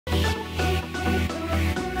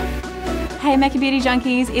Hey Mecca Beauty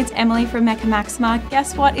Junkies, it's Emily from Mecca Maxima.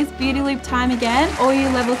 Guess what? It's Beauty Loop time again. All you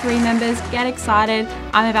level 3 members, get excited.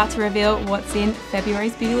 I'm about to reveal what's in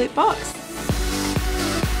February's Beauty Loop box.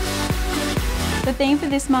 The theme for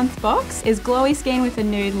this month's box is glowy skin with a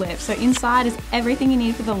nude lip, so inside is everything you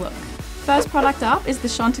need for the look. First product up is the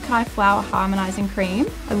Chantecaille Flower Harmonizing Cream.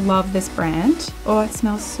 I love this brand. Oh, it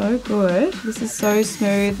smells so good. This is so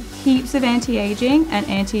smooth. Heaps of anti-aging and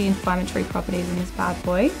anti-inflammatory properties in this bad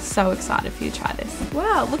boy. So excited for you to try this.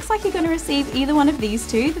 Wow, looks like you're going to receive either one of these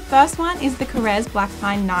two. The first one is the Korres Black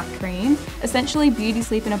Pine Night Cream. Essentially beauty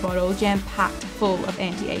sleep in a bottle, jam-packed full of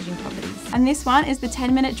anti-aging properties. And this one is the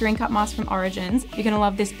 10-minute drink up mask from Origins. You're going to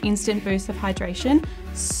love this instant boost of hydration.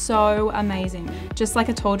 So amazing. Just like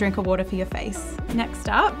a tall drink of water for your face. Next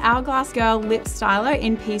up, Hourglass Girl Lip Stylo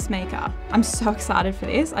in Peacemaker. I'm so excited for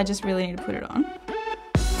this. I just really need to put it on.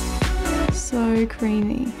 So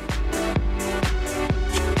creamy.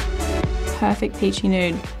 Perfect peachy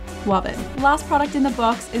nude. Love it. Last product in the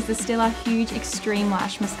box is the Stila Huge Extreme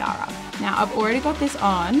Lash Mascara. Now I've already got this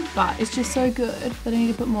on, but it's just so good that I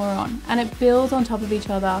need to put more on. And it builds on top of each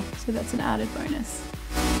other, so that's an added bonus.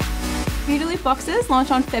 Beauty Loop boxes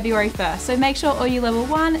launch on February 1st, so make sure all you level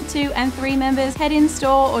 1, 2 and 3 members head in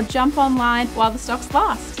store or jump online while the stocks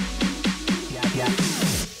last. Yeah.